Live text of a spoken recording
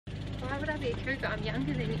would I be a cougar? I'm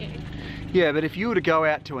younger than you. Yeah, but if you were to go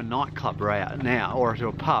out to a nightclub right now, or to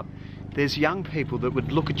a pub, there's young people that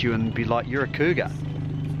would look at you and be like, you're a cougar.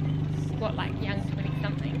 What, like young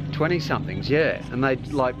 20-somethings? 20-somethings, yeah. And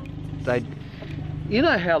they'd, you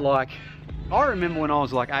know how like, I remember when I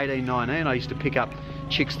was like 18, 19, I used to pick up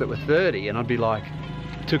chicks that were 30 and I'd be like,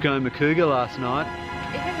 took home a cougar last night.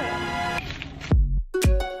 Yeah.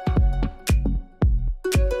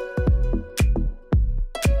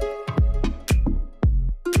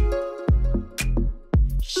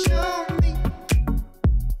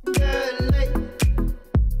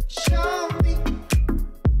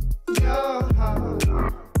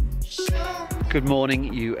 Good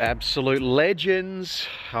morning, you absolute legends.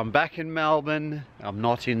 I'm back in Melbourne. I'm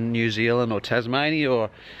not in New Zealand or Tasmania or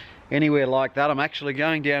anywhere like that. I'm actually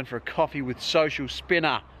going down for a coffee with Social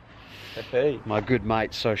Spinner. Hey. My good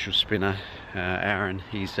mate, Social Spinner, Aaron.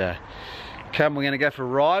 He's come. We're going to go for a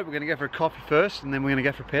ride. We're going to go for a coffee first, and then we're going to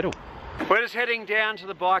go for a pedal. We're just heading down to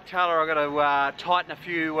the bike, Tailor. I've got to tighten a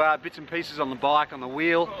few bits and pieces on the bike, on the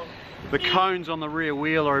wheel. The cones on the rear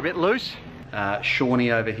wheel are a bit loose.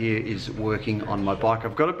 Shawnee over here is working on my bike.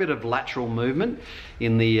 I've got a bit of lateral movement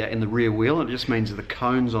in the rear wheel, and it just means that the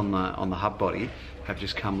cones on the hub body have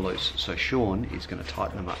just come loose. So Shaun is going to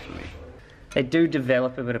tighten them up for me. They do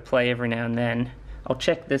develop a bit of play every now and then. I'll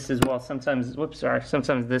check this as well. Sometimes, whoops, sorry.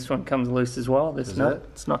 Sometimes this one comes loose as well. It's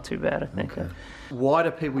not too bad, I think. Okay. Why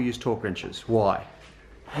do people use torque wrenches? Why?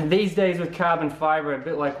 These days with carbon fibre, a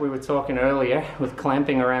bit like we were talking earlier, with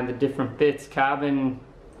clamping around the different bits, carbon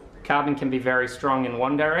can be very strong in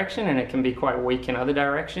one direction and it can be quite weak in other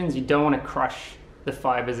directions. You don't want to crush the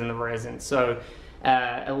fibers in the resin. So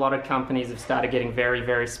a lot of companies have started getting very,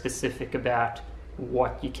 very specific about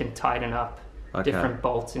what you can tighten up, different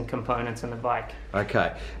bolts and components on the bike.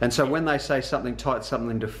 Okay, and so when they say something tight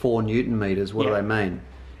something to 4 Newton meters, what do they mean?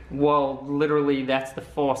 Well, literally that's the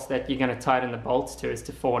force that you're going to tighten the bolts to, is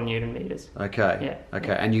to 4 Newton meters. Okay. Yeah.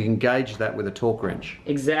 Okay, and you can gauge that with a torque wrench.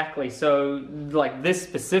 Exactly. So like this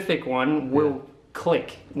specific one will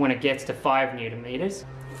click when it gets to 5 Newton meters.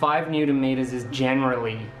 5 Newton meters is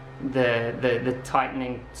generally the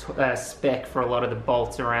tightening spec for a lot of the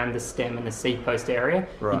bolts around the stem and the seat post area.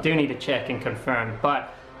 Right. You do need to check and confirm,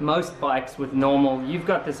 but most bikes with normal, you've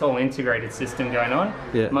got this whole integrated system going on.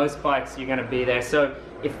 Yeah. Most bikes you're going to be there. So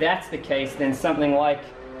if that's the case, then something like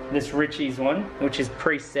this Ritchie's one, which is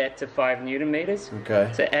preset to 5 Newton meters.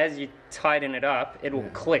 Okay. So as you tighten it up, it will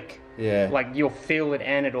click. Yeah. Like you'll feel it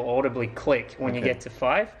and it'll audibly click when you get to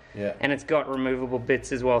 5. Yeah. And it's got removable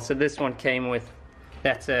bits as well. So this one came with,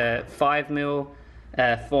 that's a 5mm,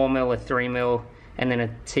 4mm, a 3mm, and then a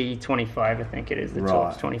T25, I think it is, the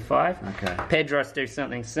Torx 25. Okay. Pedros do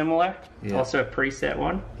something similar, also a preset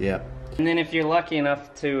one. Yeah. And then if you're lucky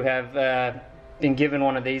enough to have been given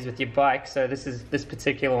one of these with your bike, so this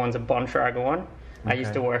particular one's a Bontrager one. I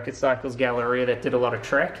used to work at Cycles Galleria that did a lot of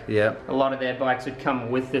Trek. Yeah. A lot of their bikes would come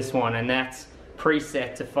with this one, and that's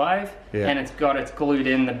preset to 5, and it's glued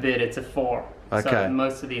in the bit, it's a 4. Okay. So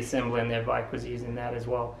most of the assembly in their bike was using that as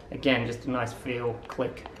well. Again, just a nice feel,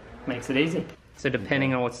 click, makes it easy. So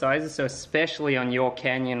depending on what sizes, so especially on your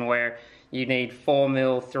Canyon where you need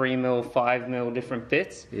 4mm, 3mm, 5mm different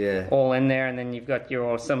bits, all in there, and then you've got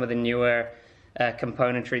some of the newer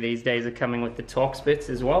componentry these days are coming with the Torx bits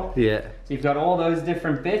as well. Yeah. So you've got all those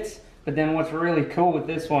different bits, but then what's really cool with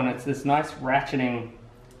this one, it's this nice ratcheting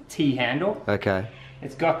T-handle. Okay.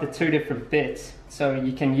 It's got the 2 different bits, so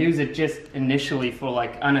you can use it just initially for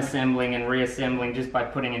like unassembling and reassembling just by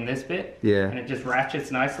putting in this bit. Yeah. And it just ratchets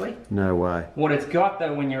nicely. No way. What it's got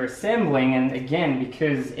though when you're assembling, and again,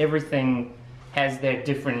 because everything has their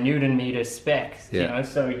different Newton meter specs, you know,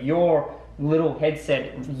 so your little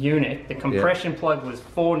headset unit, the compression plug was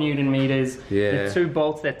 4 Newton meters. The 2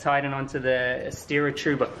 bolts that tighten onto the steerer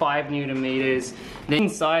tube are 5 Newton meters. Then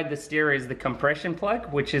inside the steerer is the compression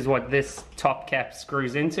plug, which is what this top cap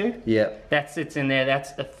screws into. Yeah. That sits in there.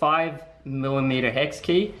 That's a 5mm hex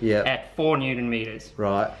key at 4 Newton meters.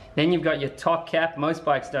 Right. Then you've got your top cap. Most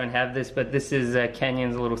bikes don't have this, but this is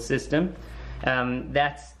Canyon's little system.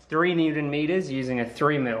 That's 3 Newton meters using a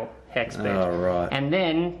 3mm hex bit. Oh, right. And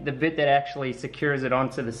then the bit that actually secures it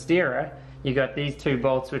onto the steerer, you got these 2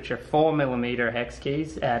 bolts which are 4mm hex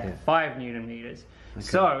keys at 5 Newton meters. Okay.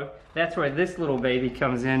 So that's where this little baby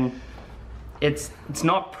comes in. It's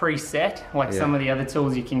not preset like some of the other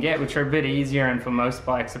tools you can get, which are a bit easier and for most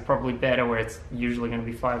bikes are probably better, where it's usually going to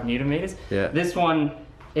be 5 Newton meters. Yeah. This one,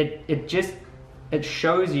 it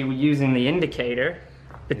shows you using the indicator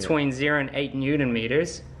between 0 and 8 Newton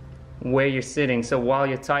meters where you're sitting, so while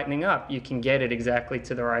you're tightening up you can get it exactly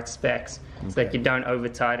to the right specs, so that you don't over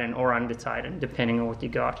tighten or under tighten depending on what you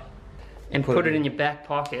got. and put it in your back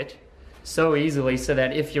pocket so easily, so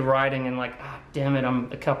that if you're riding and like, ah, damn it,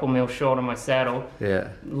 I'm a couple mil short on my saddle, Yeah.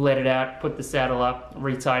 let it out, put the saddle up,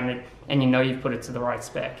 retighten it, and you know you've put it to the right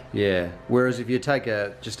spec. Yeah. Whereas if you take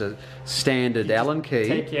just a standard Allen key,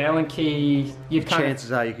 take your Allen key, you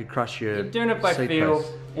chances are you could crush your you're doing it by seat feel.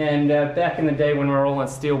 post. And back in the day when we were all on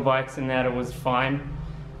steel bikes and that, it was fine.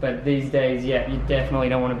 But these days, yeah, you definitely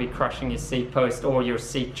don't want to be crushing your seat post or your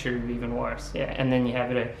seat tube, even worse. Yeah, and then you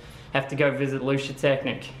have to go visit Lucia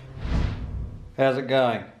Technic. How's it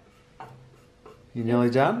going? You nearly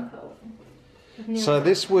done? So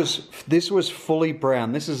this was fully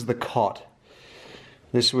brown. This is the cot.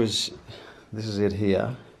 This is it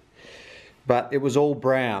here. But it was all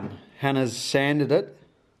brown. Hannah's sanded it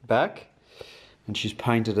back, and she's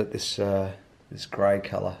painted it this grey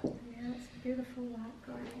colour. Yeah, it's a beautiful light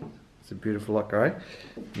grey. It's a beautiful light grey.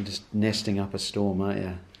 You're just nesting up a storm, aren't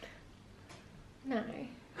you? No.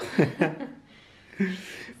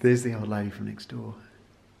 There's the old lady from next door.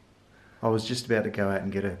 I was just about to go out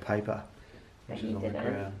and get her paper, which is on the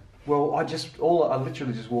ground. Well, I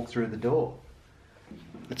literally just walked through the door.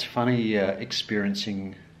 It's funny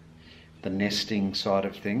experiencing the nesting side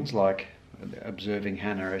of things, like observing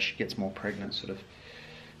Hannah as she gets more pregnant, sort of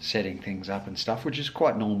setting things up and stuff, which is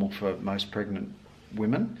quite normal for most pregnant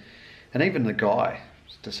women. And even the guy,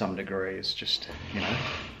 to some degree, is just, you know...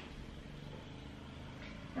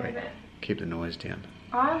 Wait, keep the noise down.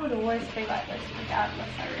 I would always be like this regardless,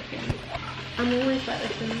 I reckon. I'm always like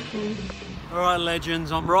this. Alright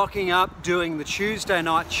legends, I'm rocking up doing the Tuesday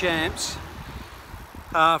night champs.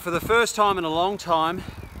 For the first time in a long time,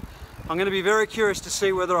 I'm going to be very curious to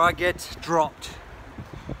see whether I get dropped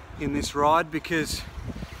in this ride, because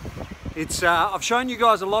it's I've shown you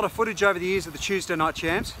guys a lot of footage over the years of the Tuesday night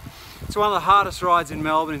champs. It's one of the hardest rides in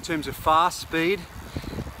Melbourne in terms of fast speed.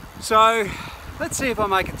 So let's see if I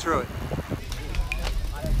make it through it.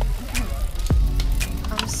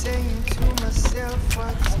 I'm saying to myself,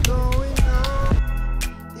 what's going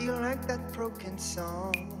on? Do you like that broken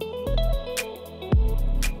song?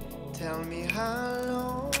 Tell me how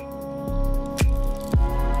long.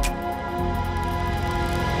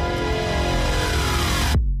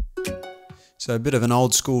 So a bit of an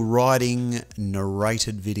old school riding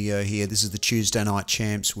narrated video here. This is the Tuesday night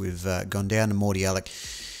champs. We've gone down to Mordialloc.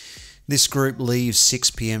 This group leaves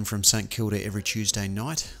 6 PM from St Kilda every Tuesday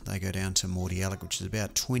night. They go down to Mordialloc, which is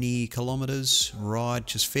about 20 kilometres ride,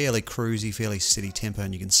 just fairly cruisy, fairly steady tempo,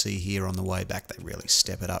 and you can see here on the way back they really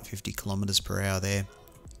step it up, 50 kilometres per hour there.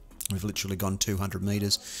 We've literally gone 200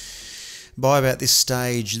 metres. By about this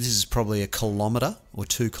stage, this is probably a kilometre or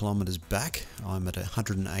 2 kilometres back. I'm at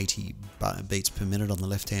 180 beats per minute on the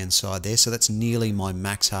left-hand side there, so that's nearly my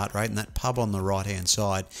max heart rate, and that pub on the right-hand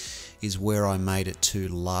side is where I made it to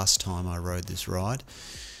last time I rode this ride.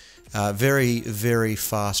 Very, very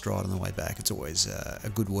fast ride on the way back. It's always a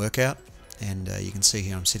good workout, and you can see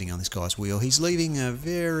here I'm sitting on this guy's wheel. He's leaving a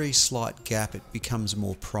very slight gap. It becomes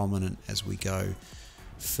more prominent as we go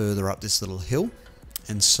further up this little hill,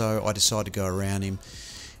 and so I decided to go around him.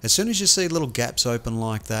 As soon as you see little gaps open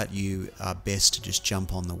like that, you are best to just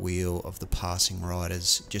jump on the wheel of the passing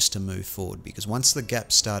riders just to move forward, because once the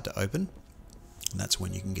gaps start to open, that's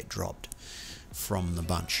when you can get dropped from the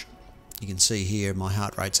bunch. You can see here my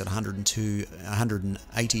heart rate's at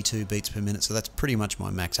 182 beats per minute, so that's pretty much my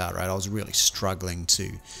max heart rate. I was really struggling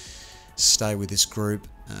to stay with this group.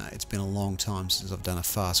 It's been a long time since I've done a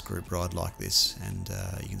fast group ride like this, and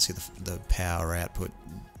you can see the power output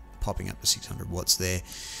popping up to 600 watts there.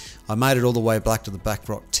 I made it all the way back to the Black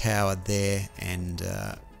Rock Tower there, and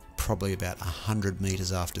probably about 100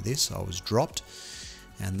 metres after this I was dropped,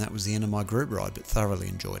 and that was the end of my group ride, but thoroughly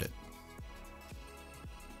enjoyed it.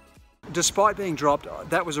 Despite being dropped,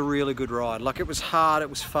 that was a really good ride. Like, it was hard, it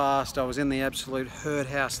was fast, I was in the absolute herd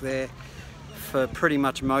house there for pretty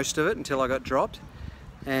much most of it until I got dropped,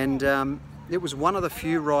 and it was one of the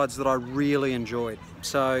few rides that I really enjoyed.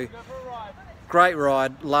 So great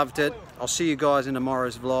ride, loved it. I'll see you guys in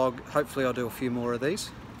tomorrow's vlog. Hopefully I'll do a few more of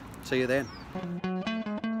these. See you then.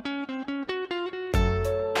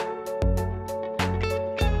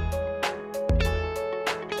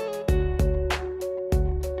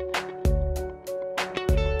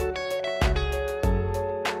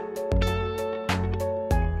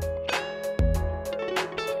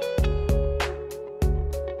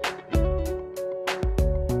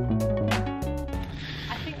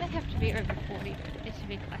 Over 40 it should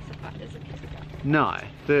be classified as a cougar. No,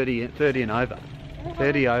 30 and over. What?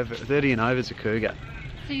 30 and over is a cougar.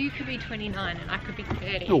 So you could be 29 and I could be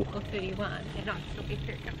 30 Ooh. or 31 and I'd still be a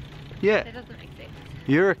cougar. Yeah. That doesn't make sense.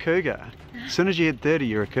 You're a cougar. As soon as you hit 30,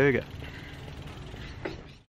 you're a cougar.